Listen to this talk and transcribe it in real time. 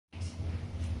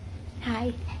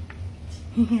Hi.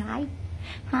 Hi.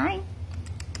 Hi.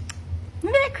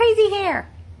 Look at that crazy hair.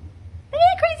 Look at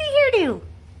that crazy hairdo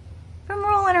from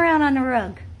rolling around on the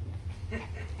rug.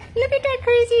 Look at that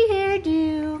crazy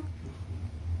hairdo.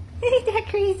 Look at that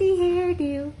crazy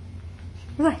hairdo.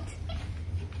 What?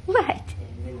 What?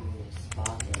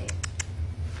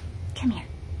 Come here.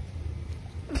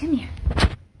 Come here.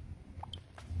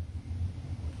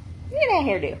 Look at that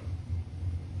hairdo.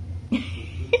 Look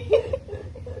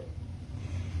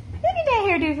at that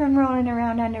hairdo from rolling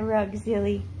around on the rug,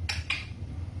 silly.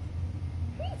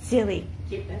 Silly.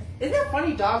 Cuteness. Isn't that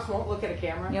funny? Dogs won't look at a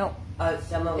camera. Nope.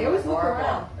 Some of They them always are look horrible.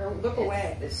 around or look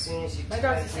away. As soon as you My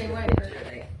dog's the same way.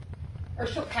 Or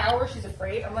she'll cower. She's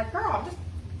afraid. I'm like, girl, I'm just,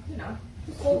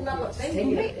 just holding up a thing.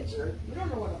 You don't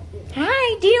know what I'm doing.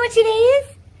 Hi. Do you know what today is?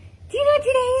 Do you know what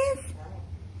today is?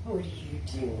 What are you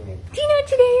doing? Do you know what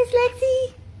today is,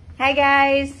 Lexi? Hi,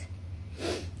 guys.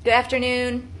 Good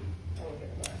afternoon.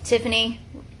 Tiffany,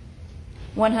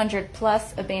 100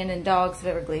 plus abandoned dogs of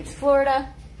Everglades,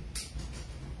 Florida.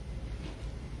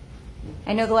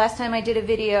 I know the last time I did a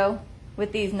video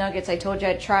with these nuggets, I told you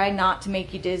I'd try not to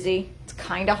make you dizzy. It's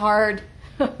kind of hard.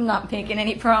 I'm not making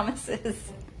any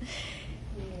promises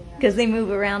because they move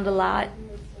around a lot.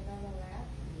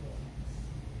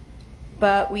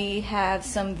 But we have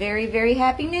some very, very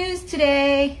happy news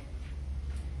today.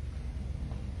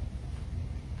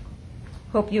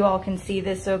 Hope you all can see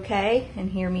this okay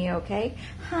and hear me okay.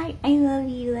 Hi, I love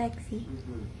you, Lexi.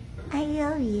 I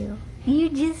love you. You're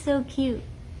just so cute.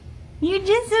 You're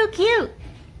just so cute.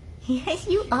 Yes,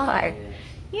 you are.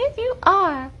 Yes, you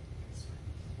are.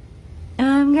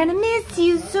 I'm gonna miss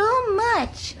you so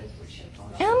much.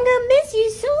 I'm gonna miss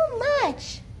you so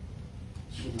much.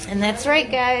 And that's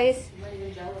right, guys.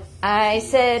 I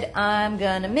said I'm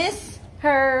gonna miss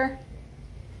her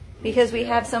because we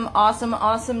have some awesome,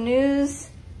 awesome news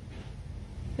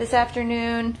this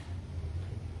afternoon.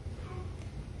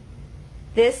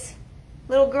 This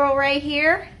little girl right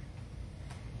here,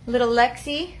 little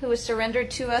Lexi, who was surrendered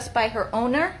to us by her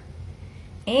owner,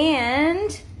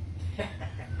 and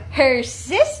her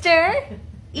sister,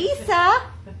 Isa,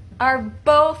 are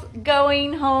both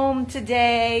going home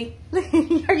today.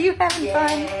 Are you having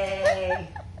fun? Yay!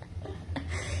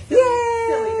 Yay,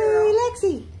 silly girl.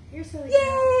 Lexi. You're silly.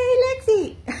 Yay,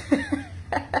 Lexi.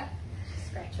 She's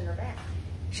scratching her back.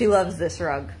 She loves this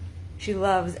rug. She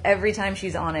loves every time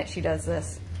she's on it, she does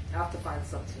this. I'll have to find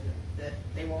something that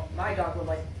they won't. My dog would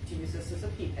like to use this as a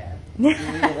pee pad. So I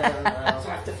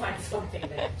have to find something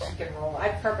that she can roll. I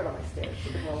have carpet on my stairs.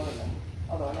 She can roll in them.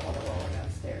 Although I don't want to roll her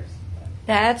downstairs.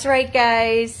 That's right,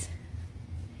 guys.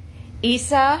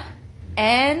 Isa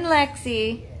and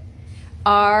Lexi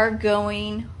are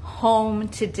going home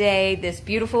today. This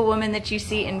beautiful woman that you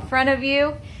see in front of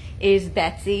you is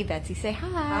Betsy. Betsy, say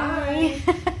hi.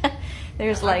 Hi.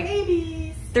 There's My like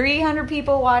babies. 300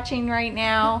 people watching right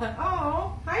now.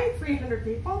 Oh, hi, 300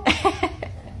 people.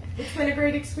 It's been a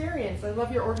great experience. I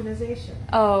love your organization.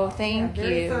 Oh, thank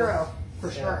Very you. thorough, for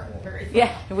sure. Very thorough.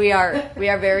 Yeah, we are. We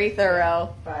are very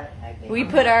thorough. But We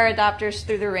put our adopters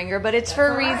through the ringer, but it's for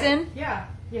a all right. reason. Yeah,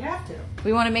 you have to.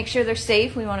 We want to make sure they're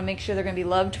safe. We want to make sure they're going to be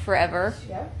loved forever.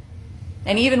 Yeah.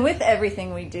 And even with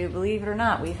everything we do, believe it or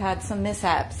not, we've had some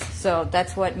mishaps. So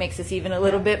that's what makes us even a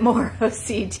little bit more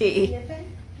OCD. Sniffing?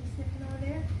 You sniffing over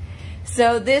there?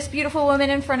 So this beautiful woman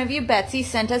in front of you, Betsy,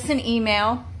 sent us an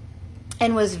email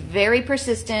and was very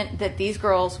persistent that these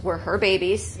girls were her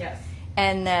babies. Yes.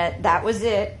 And that was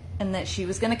it. And that she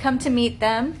was going to come to meet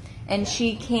them. And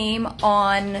she came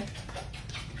on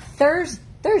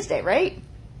Thursday, right?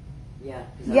 Yeah.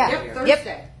 Yeah. Yep, Thursday.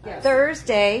 Yep. Yes.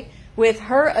 Thursday with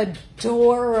her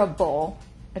adorable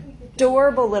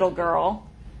little girl.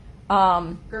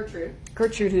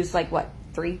 Gertrude, who's like, what,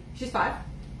 3? she's 5.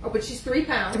 Oh, but she's 3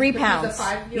 pounds. 3 but pounds. She's a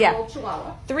 5-year-old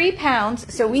Chihuahua. 3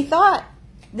 pounds. So we thought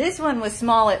this one was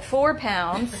small at 4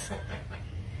 pounds.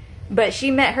 But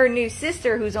she met her new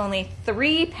sister who's only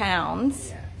 3 pounds.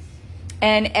 Yes.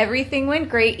 And everything went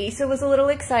great. Isa was a little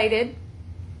excited,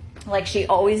 like she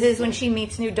always is when she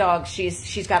meets new dogs.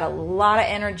 She's got a lot of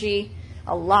energy,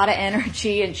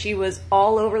 and she was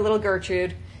all over little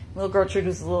Gertrude. Little Gertrude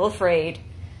was a little afraid.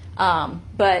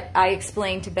 But I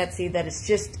explained to Betsy that it's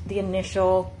just the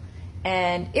initial,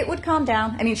 and it would calm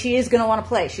down. I mean, she is going to want to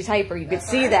play. She's hyper. You could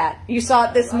see that. You saw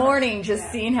it this morning,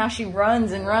 just seeing how she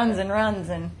runs and runs and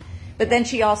runs. But then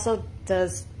she also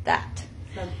does that.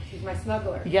 She's my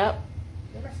snuggler. Yep.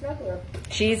 You're my snuggler.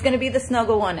 She's going to be the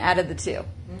snuggle one out of the 2. Oh,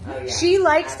 yeah. She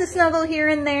likes to snuggle here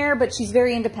and there, but she's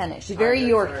very independent. She's very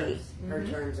Yorkie. Her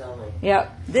turns only.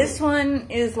 Yep. This one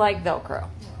is like Velcro.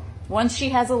 Once she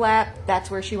has a lap, that's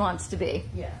where she wants to be.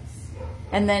 Yes.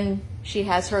 And then she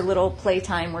has her little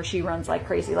playtime where she runs like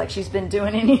crazy, like she's been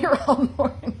doing in here all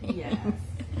morning. Yes.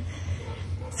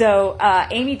 So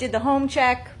Amy did the home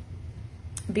check.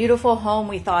 Beautiful home.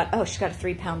 We thought, oh, she's got a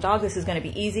 3-pound dog. This is going to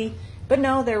be easy. But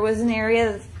no, there was an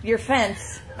area of your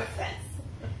fence.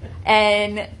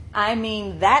 And I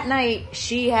mean, that night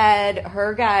she had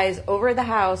her guys over at the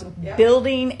house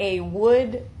building a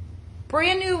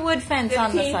brand new wood fence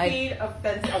on the side. 15 feet of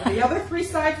fence. The other 3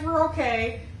 sides were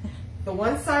okay. The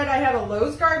one side I had a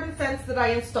Lowe's garden fence that I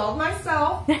installed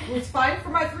myself. It was fine for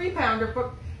my 3-pounder,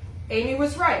 but Amy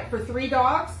was right. For 3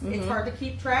 dogs, it's hard to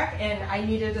keep track, and I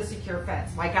needed a secure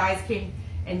fence. My guys came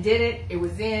and did it. It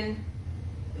was in.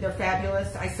 They're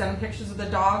fabulous. I sent them pictures of the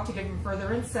dog to give them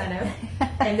further incentive,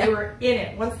 and they were in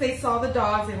it. Once they saw the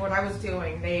dogs and what I was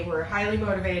doing, they were highly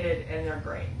motivated, and they're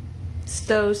great.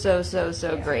 So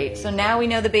great. So now we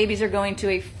know the babies are going to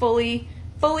a fully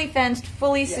fenced,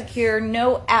 fully secure,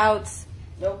 no outs,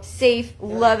 safe,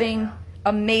 loving,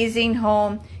 amazing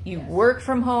home. You work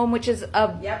from home, which is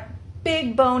a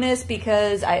big bonus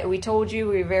because we told you,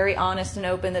 we were very honest and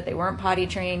open that they weren't potty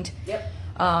trained.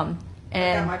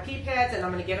 And I got my pee pads, and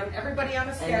I'm going to get them, everybody on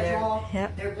a schedule.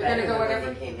 They're going to go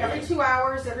every 2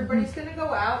 hours. Everybody's going to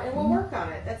go out, and we'll work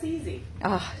on it. That's easy.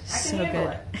 Oh, I can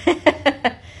handle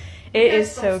it. It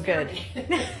is so good.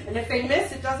 And if they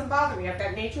miss, it doesn't bother me. I've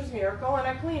got Nature's Miracle, and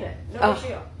I clean it. No big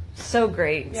deal. So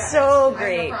great. Yeah, so I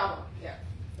great. have no problem.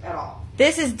 At all.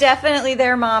 This is definitely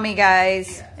their mommy,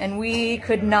 guys. And we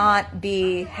could not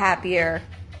be happier.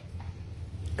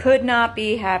 Could not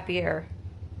be happier.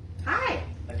 Hi.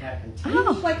 What happened? You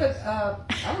look like I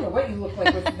don't know what you look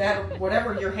like with that,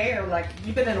 whatever your hair, like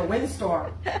you've been in a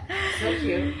windstorm. So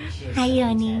cute. Hi,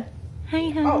 honey. Hi,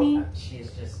 honey. Oh,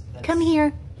 she's just... Come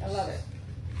here. I love it.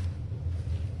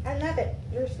 I love it.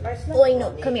 You're my snuff. Oh, I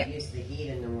know. Come here. Use the heat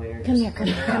in the winter. Come here, come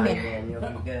here, come here. And you'll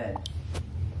be good.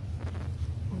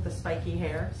 With the spiky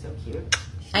hair, so cute.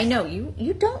 I know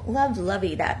you don't love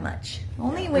Lovey that much.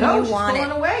 Only when No, you she's want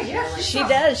going it. away. Yeah, She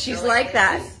does. She's like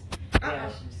that. Yeah,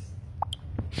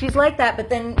 She's like that, but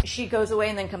then she goes away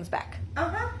and then comes back.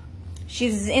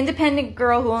 She's an independent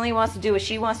girl who only wants to do what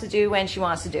she wants to do when she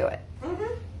wants to do it.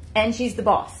 And she's the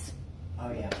boss.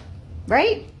 Oh, yeah.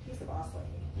 Right? She's the boss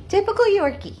lady. Typical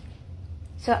Yorkie.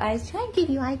 So I was trying to give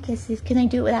you eye kisses. Can I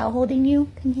do it without holding you?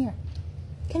 Come here.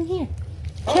 Come here.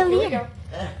 Come here we here. go.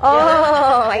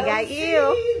 Oh, I got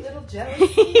you. Little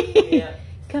jealousy.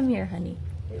 Come here, honey.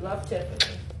 We love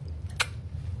Tiffany.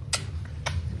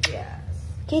 Yes.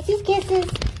 Kisses,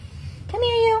 kisses. Come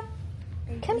here, you.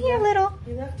 Come here, little.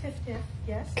 You love Tiff Tiff.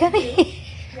 Yes. Come you do. here.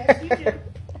 Yes, you do.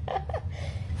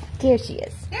 There she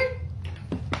is. Here.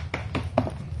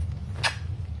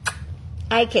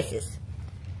 Eye kisses.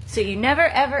 So you never,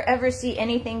 ever, ever see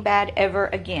anything bad ever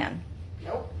again.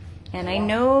 Nope. And I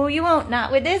know you won't.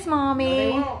 Not with this mommy.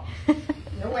 No, they won't.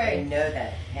 No They way. know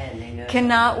that. And they know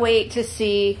Cannot wait to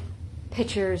see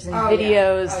pictures and Oh,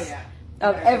 videos yeah.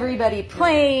 Oh, yeah. of everybody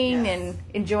playing and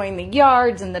enjoying the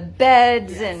yards and the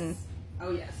beds and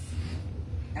Oh, yes.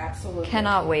 Absolutely.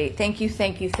 cannot wait. Thank you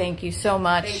so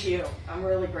much Thank you. I'm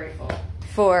really grateful.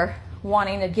 for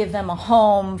wanting to give them a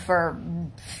home, for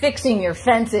fixing your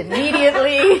fence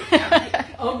immediately.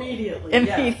 Immediately.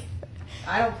 Yes.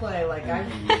 I don't play like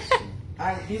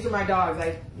these are my dogs.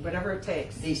 Whatever it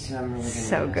takes. These two I'm really going to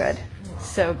So good.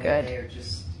 So good. They're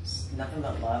just nothing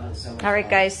but love and so much All right,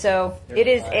 fun. guys, so They're it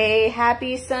is fun. a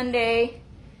happy Sunday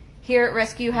here at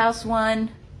Rescue House 1.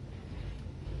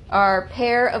 Our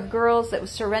pair of girls that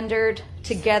was surrendered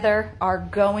together are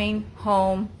going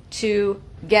home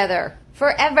together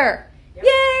forever. Yep.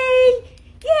 Yay!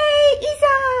 Yay,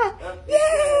 Isa!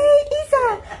 Yay,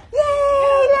 Isa!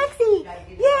 Yay, Lexi!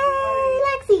 Yay,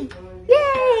 Lexi!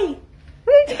 Yay!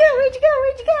 Where'd you go? Where'd you go?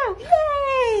 Where'd you go?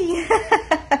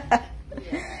 Yay!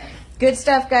 Good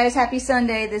stuff, guys. Happy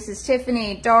Sunday. This is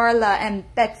Tiffany, Darla, and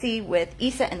Betsy with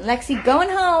Isa and Lexi going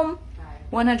home.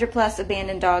 100 plus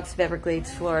abandoned dogs of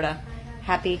Everglades, Florida.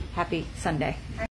 Happy, happy Sunday.